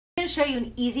show you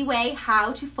an easy way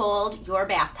how to fold your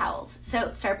bath towels. So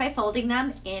start by folding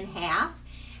them in half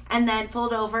and then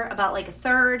fold over about like a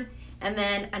third and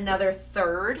then another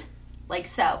third, like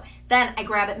so. Then I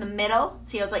grab it in the middle.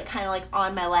 See, I was like kind of like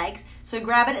on my legs. So I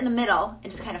grab it in the middle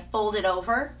and just kind of fold it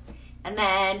over and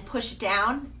then push it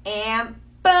down and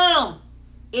boom!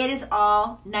 It is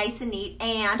all nice and neat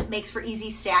and makes for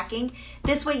easy stacking.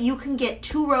 This way you can get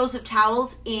 2 rows of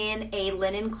towels in a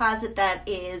linen closet that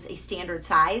is a standard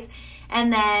size.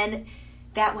 And then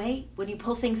that way, when you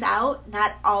pull things out,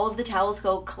 not all of the towels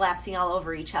go collapsing all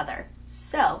over each other.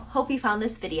 So, hope you found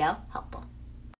this video helpful.